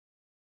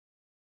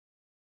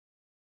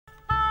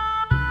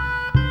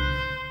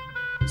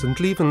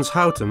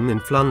Sint-Lievens-Houtem in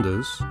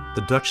Flanders,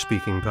 the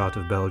Dutch-speaking part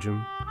of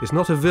Belgium, is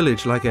not a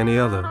village like any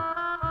other.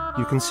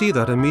 You can see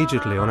that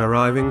immediately on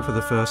arriving for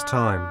the first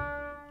time.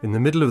 In the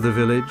middle of the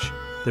village,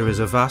 there is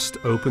a vast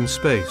open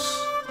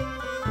space,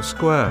 a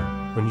square,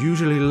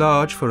 unusually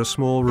large for a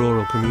small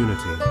rural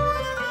community.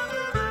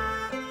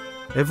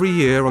 Every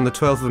year on the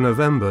 12th of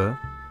November,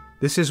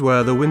 this is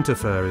where the winter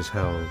fair is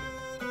held,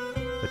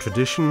 a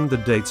tradition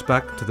that dates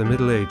back to the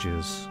Middle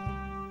Ages.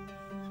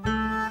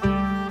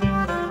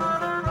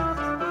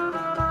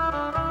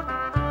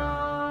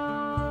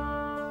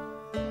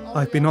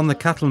 I've been on the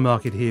cattle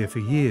market here for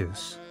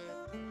years.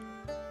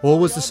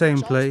 Always the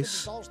same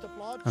place,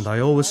 and I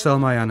always sell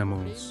my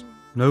animals.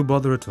 No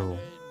bother at all.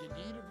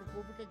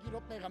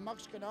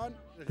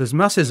 There's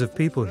masses of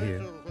people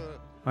here.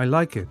 I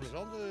like it.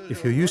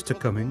 If you're used to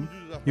coming,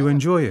 you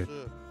enjoy it.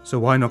 So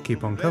why not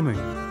keep on coming?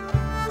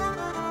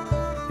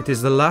 It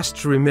is the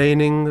last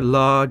remaining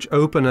large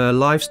open-air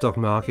livestock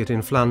market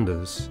in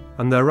Flanders,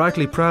 and they're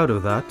rightly proud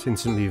of that in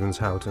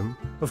Sint-Lievens-Houtem.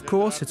 Of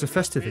course, it's a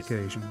festive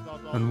occasion,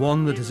 and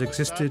one that has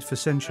existed for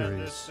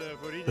centuries.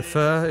 The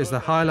fair is the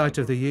highlight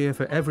of the year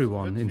for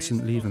everyone in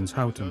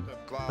Sint-Lievens-Houtem.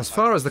 As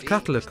far as the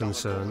cattle are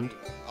concerned,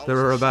 there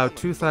are about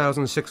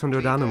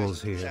 2,600 animals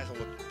here.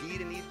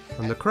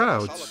 And the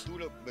crowds?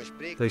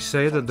 They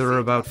say that there are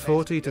about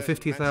 40 to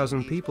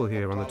 50,000 people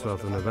here on the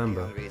 12th of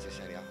November.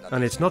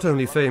 And it's not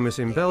only famous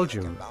in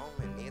Belgium,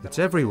 it's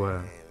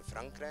everywhere.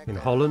 In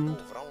Holland,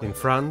 in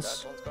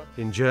France,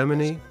 in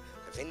Germany.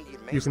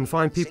 You can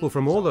find people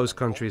from all those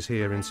countries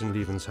here in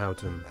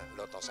Sint-Lievens-Houtem.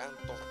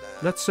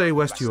 Let's say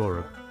West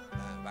Europe.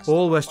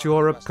 All West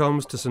Europe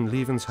comes to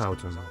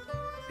Sint-Lievens-Houtem.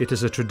 It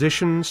is a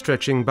tradition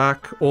stretching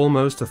back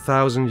almost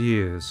 1,000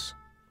 years.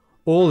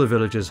 All the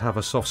villagers have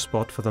a soft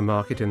spot for the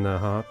market in their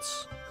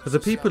hearts. For the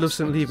people of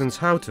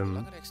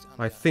Sint-Lievens-Houtem,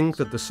 I think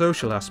that the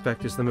social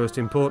aspect is the most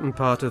important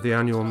part of the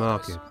annual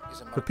market.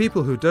 For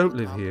people who don't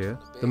live here,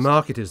 the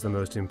market is the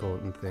most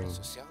important thing.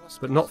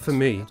 But not for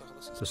me.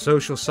 The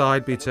social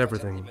side beats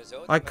everything.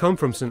 I come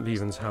from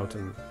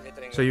Sint-Lievens-Houtem,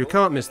 so you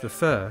can't miss the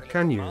fair,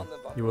 can you?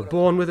 You were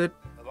born with it,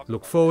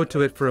 look forward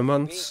to it for a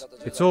month,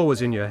 it's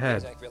always in your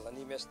head.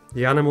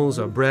 The animals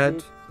are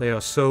bred, they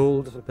are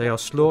sold, they are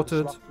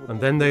slaughtered, and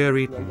then they are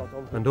eaten.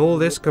 And all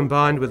this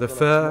combined with a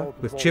fair,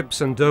 with chips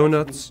and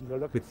donuts,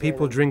 with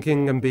people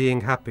drinking and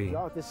being happy.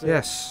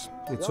 Yes,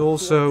 it's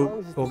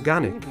also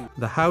organic.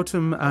 The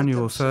Houtem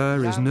annual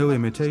fair is no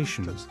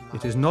imitation.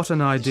 It is not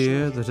an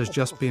idea that has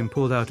just been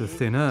pulled out of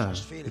thin air,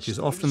 which is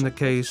often the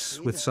case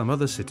with some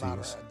other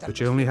cities,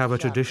 which only have a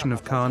tradition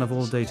of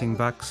carnival dating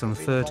back some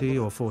 30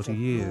 or 40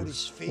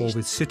 years, or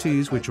with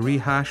cities which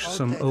rehash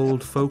some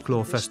old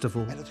folklore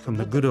festival from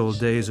the good old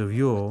days of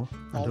yore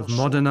and have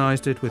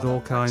modernized it with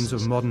all kinds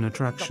of modern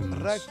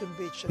attractions.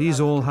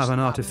 These all have an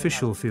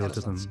artificial feel to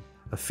them,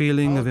 a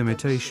feeling of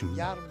imitation,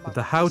 but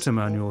the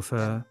Houtem annual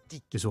fair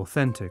is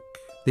authentic.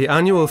 The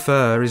annual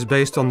fair is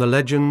based on the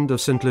legend of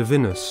St.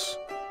 Levinus.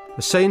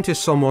 A saint is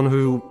someone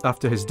who,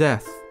 after his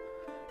death,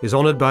 is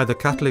honoured by the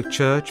Catholic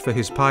Church for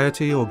his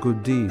piety or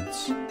good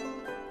deeds.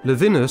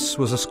 Levinus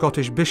was a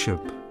Scottish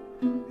bishop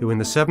who in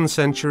the 7th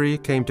century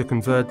came to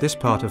convert this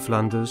part of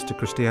Flanders to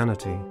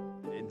Christianity.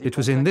 It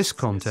was in this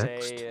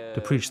context,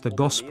 to preach the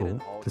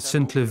gospel, that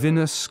St.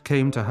 Levinus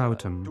came to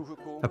Houtem.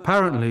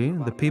 Apparently,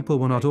 the people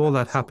were not all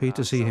that happy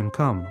to see him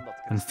come,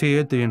 and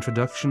feared the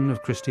introduction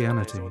of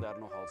Christianity.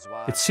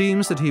 It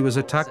seems that he was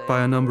attacked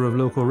by a number of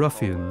local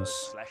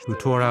ruffians, who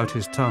tore out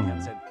his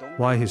tongue.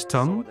 Why his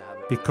tongue?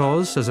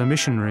 Because, as a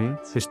missionary,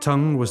 his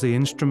tongue was the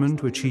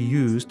instrument which he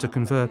used to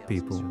convert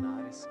people.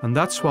 And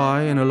that's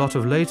why, in a lot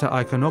of later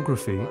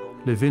iconography,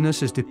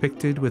 Levinus is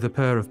depicted with a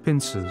pair of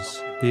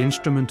pincers, the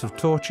instrument of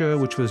torture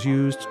which was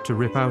used to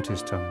rip out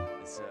his tongue.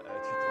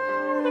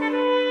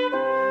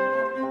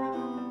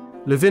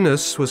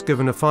 Levinus was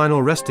given a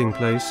final resting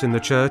place in the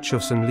church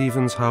of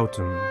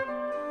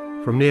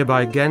Sint-Lievens-Houtem. From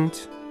nearby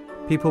Ghent,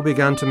 people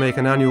began to make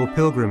an annual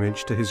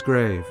pilgrimage to his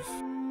grave.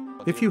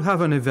 If you have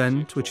an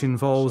event which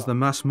involves the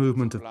mass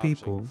movement of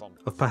people,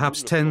 of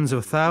perhaps tens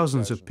of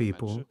thousands of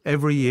people,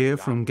 every year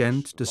from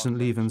Ghent to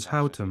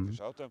Sint-Lievens-Houtem,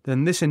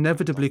 then this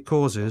inevitably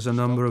causes a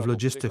number of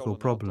logistical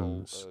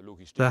problems.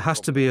 There has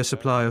to be a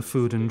supply of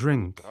food and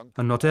drink,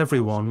 and not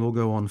everyone will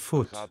go on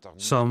foot.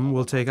 Some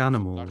will take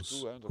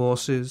animals,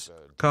 horses,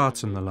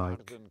 carts and the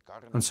like.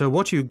 And so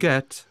what you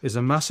get is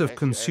a mass of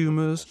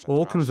consumers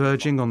all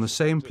converging on the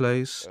same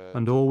place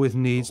and all with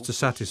needs to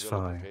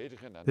satisfy.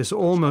 This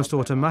almost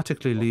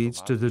automatically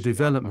leads to the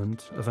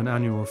development of an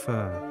annual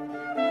fair.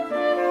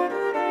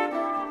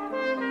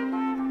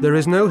 There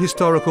is no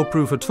historical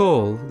proof at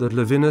all that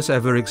Levinus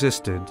ever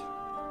existed.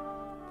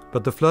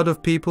 But the flood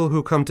of people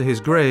who come to his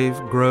grave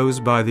grows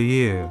by the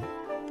year.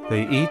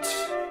 They eat,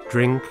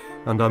 drink,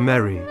 and are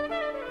merry.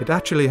 It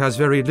actually has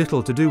very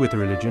little to do with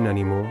religion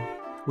anymore.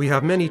 We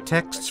have many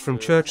texts from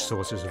church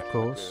sources, of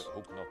course,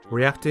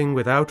 reacting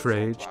with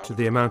outrage to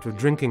the amount of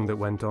drinking that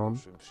went on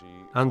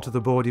and to the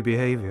bawdy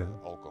behaviour.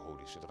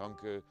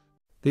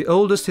 The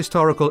oldest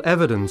historical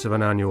evidence of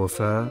an annual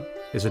fair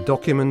is a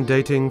document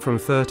dating from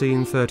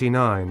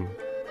 1339,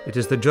 It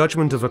is the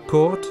judgment of a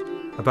court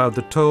about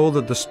the toll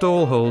that the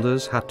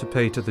stallholders had to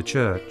pay to the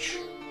church.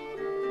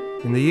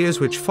 In the years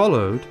which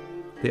followed,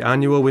 the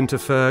annual winter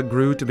fair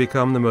grew to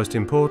become the most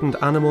important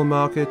animal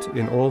market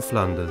in all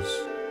Flanders.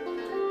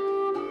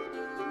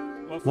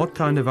 What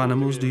kind of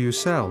animals do you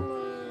sell?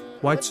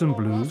 Whites and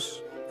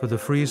blues, for the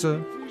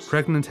freezer,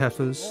 pregnant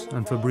heifers,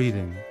 and for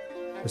breeding.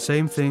 The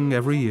same thing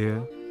every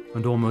year,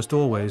 and almost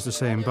always the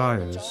same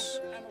buyers.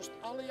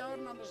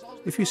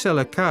 If you sell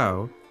a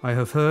cow, I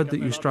have heard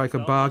that you strike a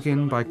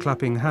bargain by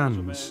clapping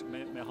hands.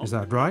 Is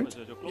that right?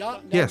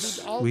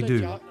 Yes, we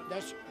do.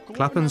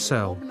 Clap and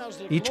sell.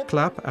 Each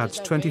clap adds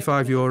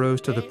 25 euros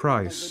to the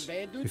price.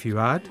 If you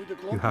add,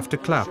 you have to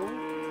clap.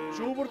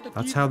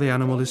 That's how the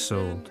animal is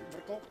sold.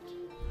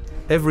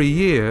 Every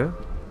year,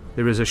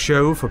 there is a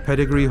show for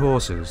pedigree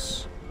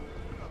horses.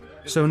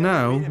 So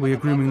now we are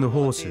grooming the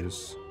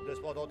horses.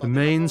 The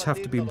manes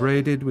have to be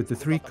braided with the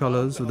 3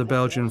 colours of the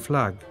Belgian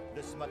flag.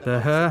 Their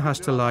hair has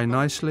to lie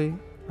nicely,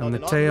 and the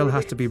tail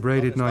has to be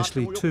braided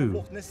nicely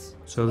too,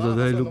 so that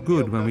they look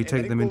good when we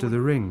take them into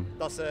the ring.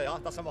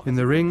 In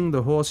the ring,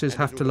 the horses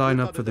have to line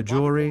up for the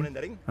jury,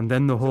 and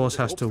then the horse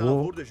has to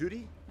walk,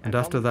 and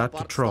after that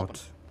to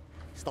trot.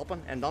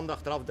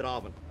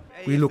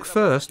 We look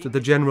first at the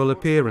general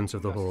appearance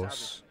of the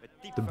horse,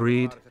 the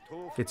breed,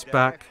 its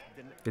back,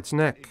 its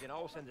neck,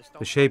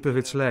 the shape of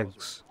its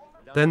legs,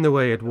 then the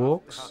way it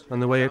walks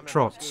and the way it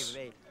trots.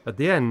 At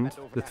the end,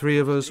 the 3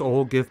 of us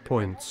all give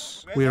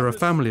points. We are a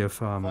family of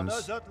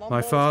farmers.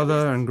 My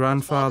father and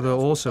grandfather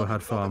also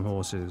had farm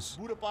horses,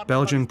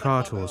 Belgian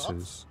cart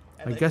horses.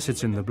 I guess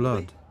it's in the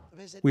blood.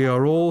 We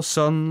are all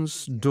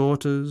sons,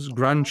 daughters,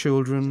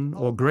 grandchildren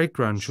or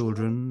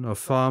great-grandchildren of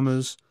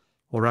farmers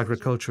or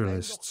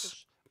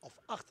agriculturalists.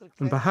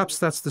 And perhaps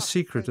that's the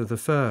secret of the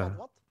fair.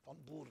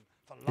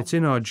 It's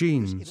in our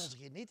genes.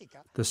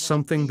 There's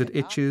something that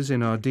itches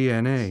in our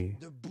DNA.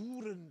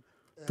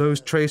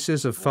 Those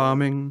traces of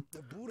farming,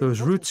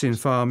 those roots in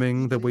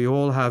farming that we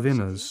all have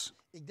in us.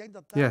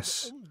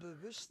 Yes,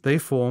 they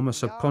form a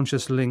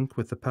subconscious link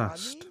with the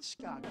past.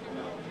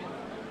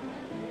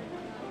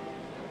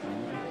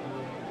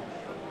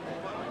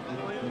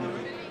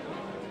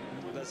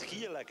 Dat is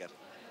heel lekker.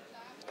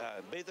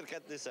 Beter kan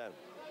het niet zijn.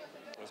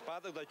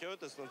 Spijtig dat je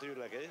uit is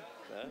natuurlijk, hè.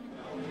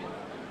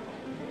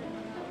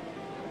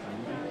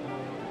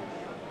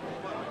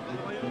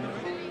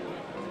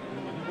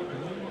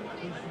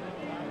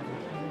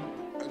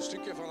 Een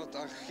stukje van het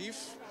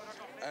archief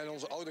en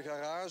onze oude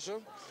garage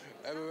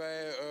hebben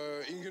wij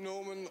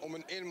ingenomen om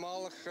een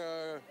eenmalig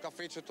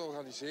cafeetje te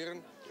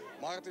organiseren.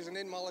 Maar het is een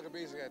eenmalige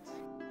bezigheid.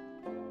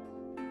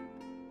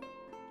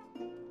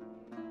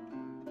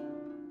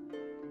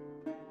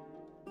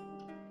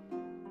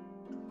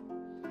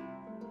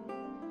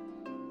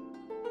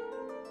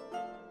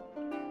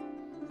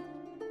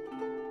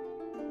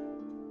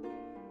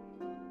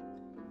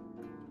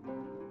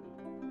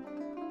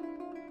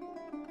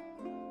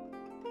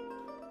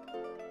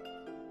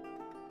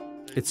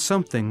 It's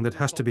something that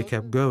has to be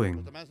kept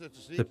going.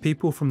 The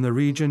people from the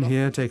region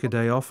here take a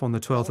day off on the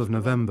 12th of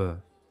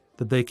November,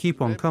 that they keep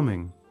on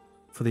coming,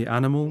 for the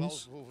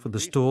animals, for the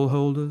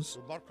stallholders,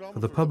 for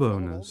the pub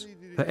owners,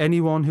 for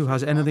anyone who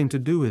has anything to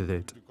do with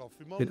it.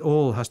 It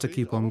all has to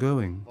keep on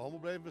going.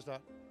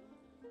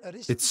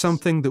 It's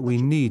something that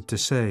we need to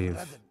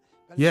save.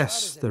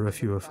 Yes, there are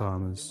fewer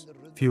farmers,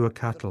 fewer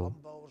cattle,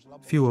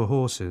 fewer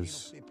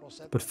horses,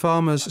 but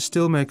farmers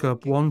still make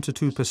up 1 to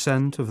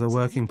 2% of the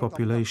working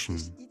population.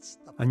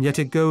 And yet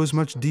it goes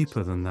much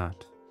deeper than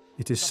that.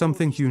 It is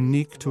something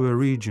unique to a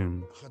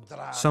region,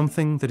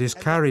 something that is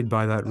carried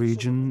by that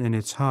region in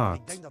its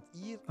heart,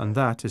 and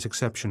that is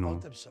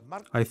exceptional.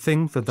 I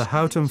think that the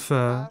Houtem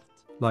Fair,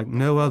 like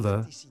no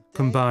other,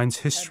 combines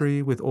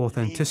history with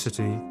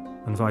authenticity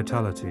and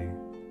vitality.